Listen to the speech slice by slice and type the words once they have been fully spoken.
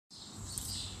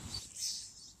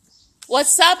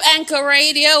What's up, Anchor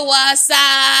Radio? What's up?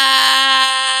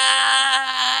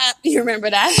 You remember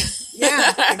that?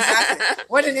 Yeah, exactly.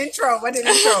 What an intro. What an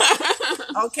intro.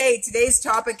 Okay, today's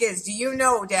topic is, do you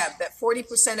know, Deb, that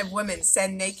 40% of women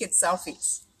send naked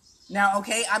selfies? Now,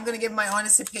 okay, I'm going to give my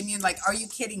honest opinion. Like, are you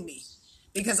kidding me?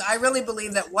 Because I really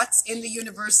believe that what's in the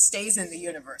universe stays in the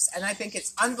universe. And I think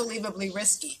it's unbelievably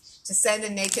risky to send a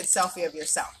naked selfie of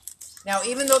yourself. Now,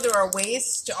 even though there are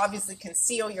ways to obviously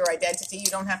conceal your identity, you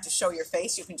don't have to show your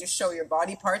face. You can just show your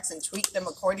body parts and tweak them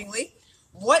accordingly.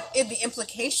 What are the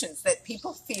implications that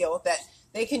people feel that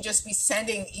they can just be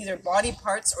sending either body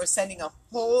parts or sending a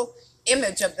whole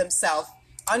image of themselves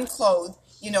unclothed,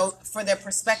 you know, for their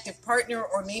prospective partner,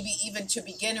 or maybe even to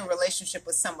begin a relationship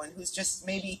with someone who's just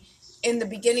maybe in the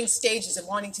beginning stages of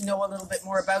wanting to know a little bit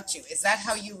more about you? Is that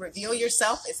how you reveal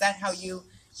yourself? Is that how you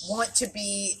want to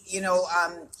be,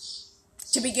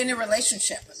 to begin a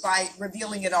relationship, by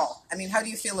revealing it all? I mean, how do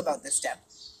you feel about this, Deb?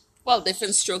 Well,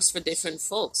 different strokes for different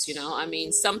folks, I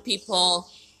mean, some people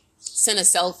send a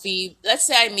selfie. Let's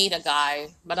say I meet a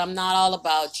guy, but I'm not all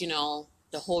about,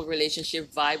 the whole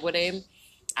relationship vibe with him.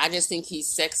 I just think he's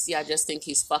sexy. I just think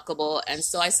he's fuckable. And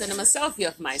so I send him a selfie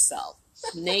of myself,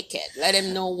 naked. Let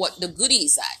him know what the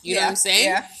goodies at. You know what I'm saying?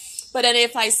 Yeah. But then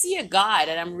if I see a guy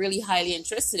that I'm really highly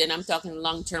interested in, I'm talking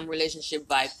long-term relationship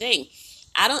vibe thing,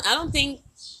 I don't think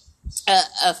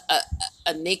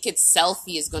a naked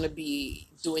selfie is going to be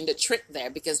doing the trick there,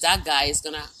 because that guy is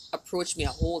going to approach me a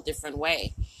whole different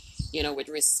way, with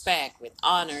respect, with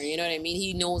honor. You know what I mean?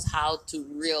 He knows how to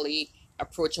really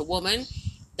approach a woman.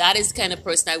 That is the kind of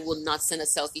person I will not send a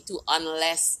selfie to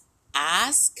unless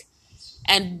ask.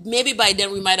 And maybe by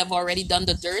then we might have already done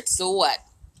the dirt. So what?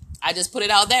 I just put it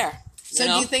out there. So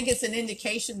do you think it's an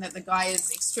indication that the guy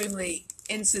is extremely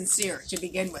insincere to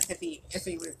begin with, if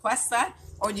he requests that?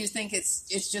 Or do you think it's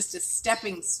just a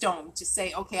stepping stone to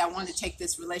say, okay, I want to take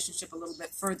this relationship a little bit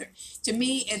further? To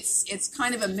me, it's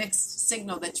kind of a mixed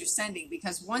signal that you're sending,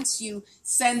 because once you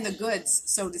send the goods,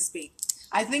 so to speak,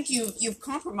 I think you've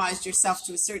compromised yourself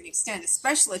to a certain extent,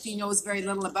 especially if he knows very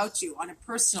little about you on a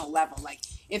personal level. Like,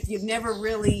 if you've never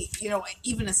really,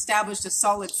 even established a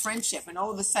solid friendship, and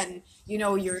all of a sudden,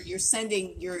 you're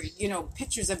sending your,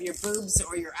 pictures of your boobs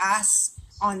or your ass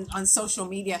on social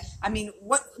media. I mean,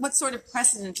 what sort of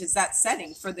precedent is that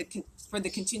setting for the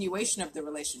continuation of the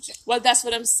relationship? Well, that's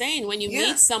what I'm saying. When you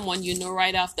meet someone, you know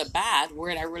right off the bat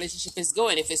where that relationship is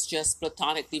going. If it's just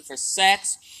platonically for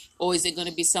sex, or is it going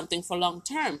to be something for long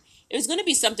term? If it's going to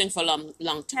be something for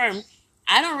long term,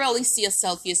 I don't really see a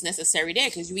selfie as necessary there,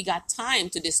 because we got time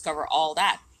to discover all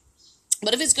that.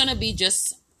 But if it's going to be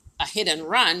just a hit and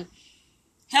run,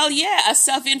 hell yeah, a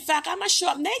selfie. In fact, I must show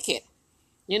up naked,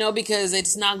 because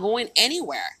it's not going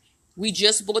anywhere. We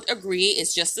just both agree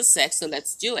it's just the sex, so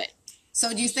let's do it.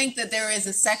 So do you think that there is a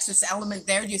sexist element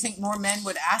there? Do you think more men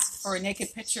would ask for a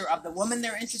naked picture of the woman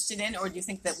they're interested in? Or do you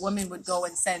think that women would go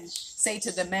and say to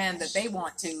the man that they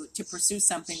want to pursue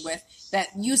something with, that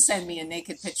you send me a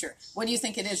naked picture? What do you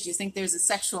think it is? Do you think there's a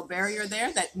sexual barrier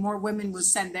there, that more women will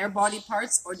send their body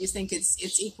parts? Or do you think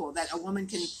it's equal, that a woman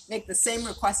can make the same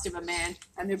request of a man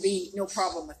and there'd be no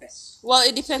problem with it? Well,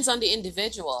 it depends on the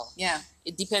individual. Yeah.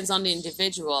 It depends on the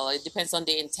individual. It depends on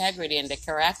the integrity and the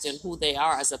character and who they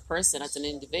are as a person, as an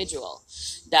individual.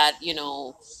 That,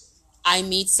 I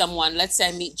meet someone, let's say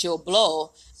I meet Joe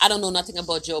Blow. I don't know nothing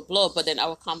about Joe Blow, but then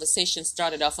our conversation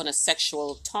started off on a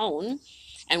sexual tone,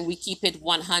 and we keep it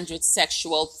 100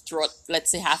 sexual throughout, let's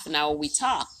say, half an hour we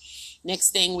talk. Next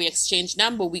thing, we exchange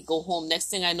number, we go home. Next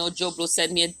thing I know, Joe Blow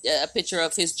sent me a picture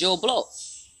of his Joe Blow.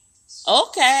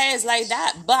 Okay, it's like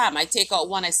that. Bam, I take out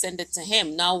one, I send it to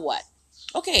him. Now what?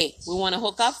 Okay, we want to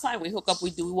hook up, fine. We hook up, we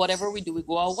do whatever we do, we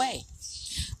go our way.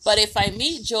 But if I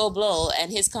meet Joe Blow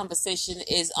and his conversation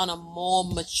is on a more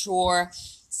mature,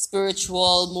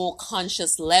 spiritual, more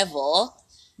conscious level,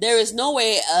 there is no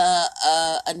way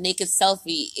a naked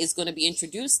selfie is going to be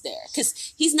introduced there,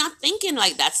 because he's not thinking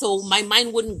like that. So my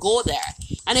mind wouldn't go there.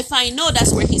 And if I know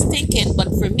that's where he's thinking, but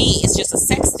for me, it's just a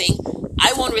sex thing,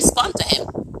 I won't respond to him.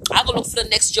 I go look for the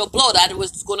next Joe Blow that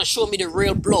was going to show me the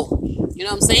real blow. You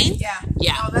know what I'm saying?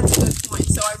 Yeah. Oh, that's a good point.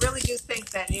 So I really do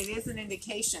think that it is an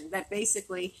indication that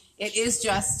basically it is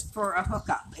just for a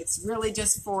hookup. It's really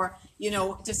just for,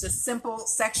 just a simple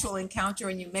sexual encounter,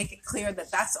 and you make it clear that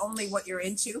that's only what you're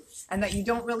into, and that you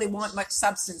don't really want much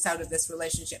substance out of this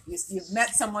relationship. You've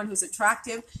met someone who's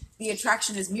attractive. The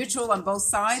attraction is mutual on both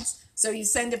sides. So you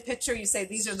send a picture, you say,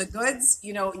 these are the goods,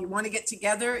 you want to get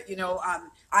together,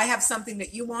 I have something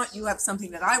that you want, you have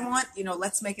something that I want,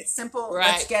 let's make it simple,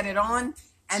 right. Let's get it on,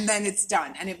 and then it's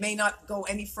done. And it may not go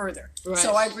any further. Right.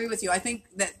 So I agree with you. I think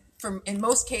that in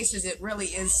most cases, it really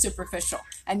is superficial.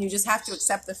 And you just have to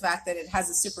accept the fact that it has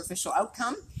a superficial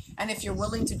outcome. And if you're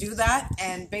willing to do that,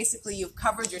 and basically you've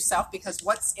covered yourself, because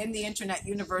what's in the internet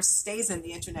universe stays in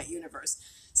the internet universe.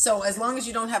 So as long as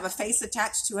you don't have a face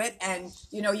attached to it, and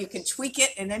you can tweak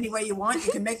it in any way you want,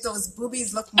 you can make those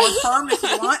boobies look more firm if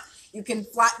you want. You can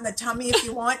flatten the tummy if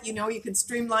you want. You can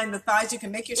streamline the thighs. You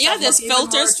can make yourself there's look even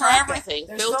more filters for attractive. everything.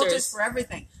 There's filters for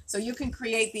everything. So you can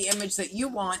create the image that you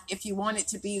want if you want it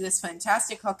to be this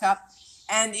fantastic hookup,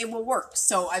 and it will work.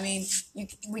 So, I mean,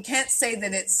 we can't say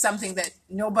that it's something that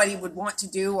nobody would want to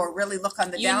do or really look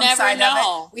on the downside of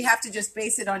it. We have to just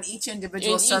base it on each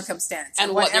individual circumstance.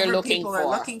 And what they're looking people for. are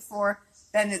looking for,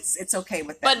 then it's okay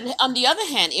with that. But on the other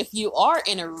hand, if you are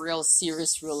in a real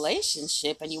serious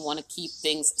relationship and you want to keep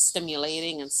things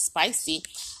stimulating and spicy,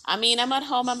 I mean, I'm at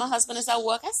home and my husband is at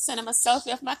work. I send him a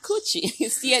selfie of my coochie. You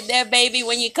see it there, baby?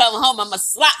 When you come home, I'm going to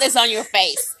slap this on your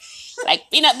face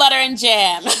like peanut butter and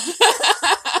jam.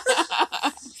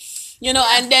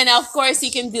 And then, of course, he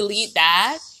can delete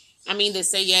that. I mean, they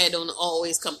say, don't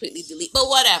always completely delete, but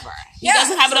whatever. He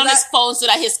doesn't have it on his phone so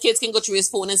that his kids can go through his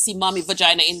phone and see mommy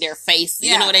vagina in their face.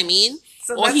 You know what I mean?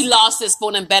 So or he lost his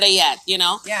phone, and better yet, Yeah,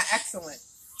 excellent.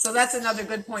 So that's another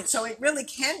good point. So it really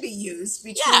can be used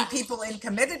between people in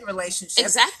committed relationships.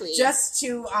 Exactly. Just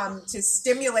to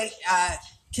stimulate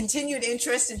continued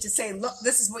interest and to say, look,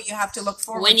 this is what you have to look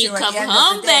forward to when you at come the end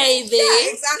home, of the day. baby.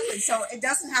 Yeah, exactly. So it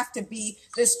doesn't have to be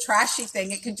this trashy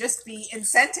thing. It can just be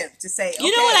incentive to say, okay.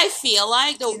 You know what I feel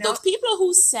like? The people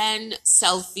who send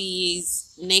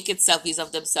selfies, naked selfies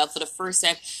of themselves for the first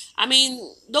time, I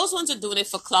mean, those ones are doing it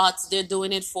for clots. They're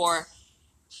doing it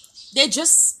they're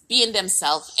just being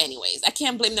themselves anyways. I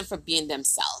can't blame them for being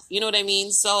themselves. You know what I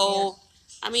mean? So,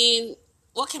 I mean,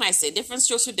 what can I say? Different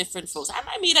strokes for different folks. I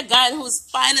might meet a guy who's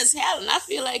fine as hell, and I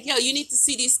feel like, you need to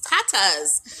see these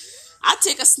tatas. I'll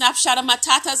take a snapshot of my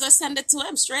tatas and send it to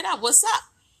him straight up. What's up?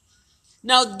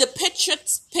 Now, the picture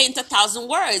paint 1,000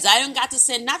 words. I don't got to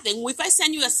say nothing. If I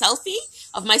send you a selfie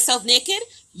of myself naked,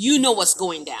 you know what's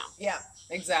going down. Yeah,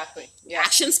 exactly. Yeah.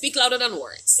 Actions speak louder than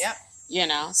words. Yeah.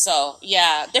 So,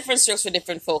 different strokes for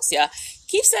different folks,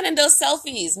 Keep sending those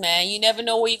selfies, man. You never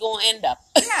know where you're going to end up.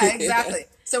 Yeah, exactly.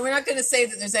 So we're not going to say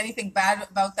that there's anything bad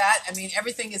about that. I mean,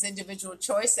 everything is individual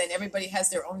choice, and everybody has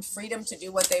their own freedom to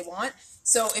do what they want.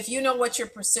 So if you know what you're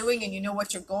pursuing and you know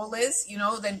what your goal is,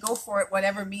 then go for it,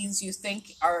 whatever means you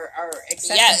think are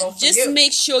acceptable for you. Just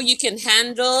make sure you can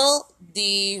handle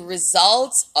the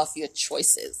results of your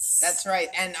choices. That's right.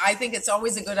 And I think it's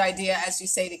always a good idea, as you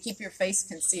say, to keep your face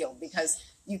concealed, because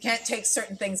you can't take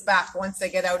certain things back once they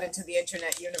get out into the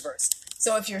internet universe.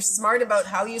 So if you're smart about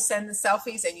how you send the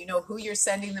selfies and you know who you're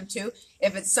sending them to,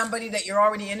 if it's somebody that you're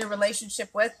already in a relationship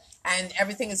with and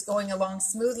everything is going along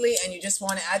smoothly and you just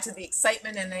want to add to the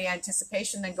excitement and the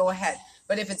anticipation, then go ahead.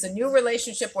 But if it's a new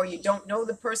relationship where you don't know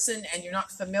the person and you're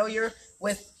not familiar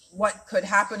with what could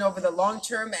happen over the long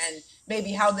term and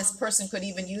maybe how this person could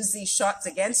even use these shots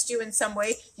against you in some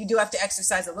way, you do have to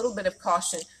exercise a little bit of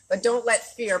caution. But don't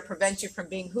let fear prevent you from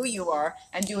being who you are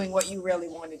and doing what you really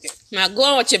want to do. Now, go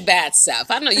on with your bad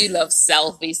self. I know you love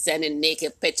selfies, sending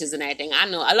naked pictures and everything. I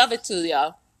know. I love it too,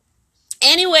 y'all.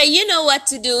 Anyway, you know what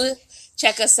to do.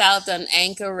 Check us out on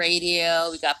Anchor Radio.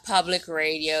 We got Public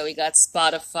Radio. We got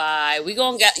Spotify. We're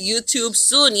going to get YouTube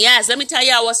soon. Yes, let me tell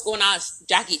y'all what's going on.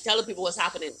 Jackie, tell the people what's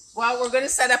happening. Well, we're going to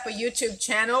set up a YouTube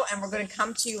channel and we're going to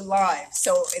come to you live.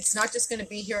 So it's not just going to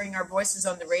be hearing our voices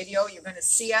on the radio. You're going to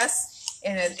see us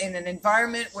in an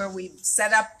environment where we've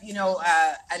set up,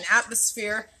 an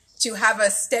atmosphere to have a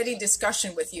steady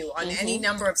discussion with you on any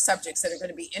number of subjects that are going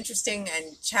to be interesting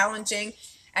and challenging.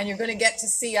 And you're going to get to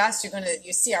see us.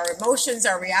 You see our emotions,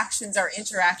 our reactions, our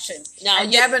interactions. Now,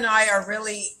 and Deb and I are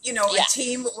really, a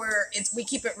team where we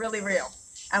keep it really real.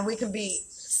 And we can be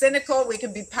cynical, we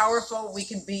can be powerful, we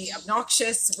can be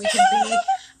obnoxious, we can be,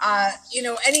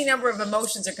 any number of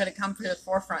emotions are going to come to the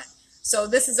forefront. So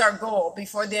this is our goal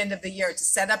before the end of the year, to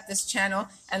set up this channel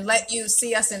and let you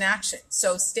see us in action.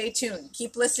 So stay tuned.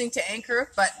 Keep listening to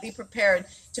Anchor, but be prepared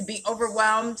to be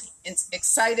overwhelmed,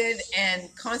 excited, and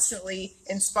constantly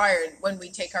inspired when we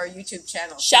take our YouTube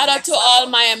channel. Shout out to all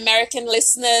my American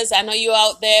listeners. I know you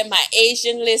out there, my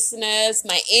Asian listeners,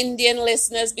 my Indian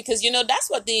listeners, because, that's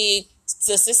what the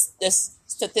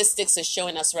statistics are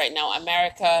showing us right now.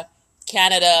 America,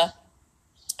 Canada,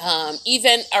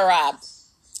 even Arab.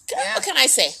 Yeah. What can I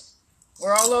say?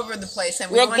 We're all over the place. And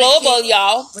we're global,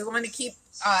 y'all. We want to keep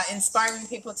inspiring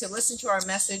people to listen to our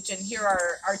message and hear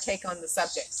our take on the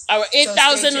subjects. Our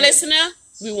 8,000 listener,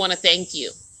 we want to thank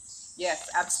you. Yes,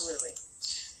 absolutely.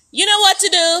 You know what to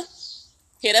do.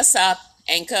 Hit us up,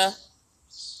 anchor.fm/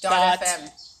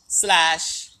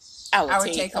 our our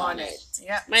take take on on it. it.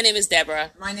 Yeah. My name is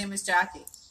Deborah. My name is Jackie.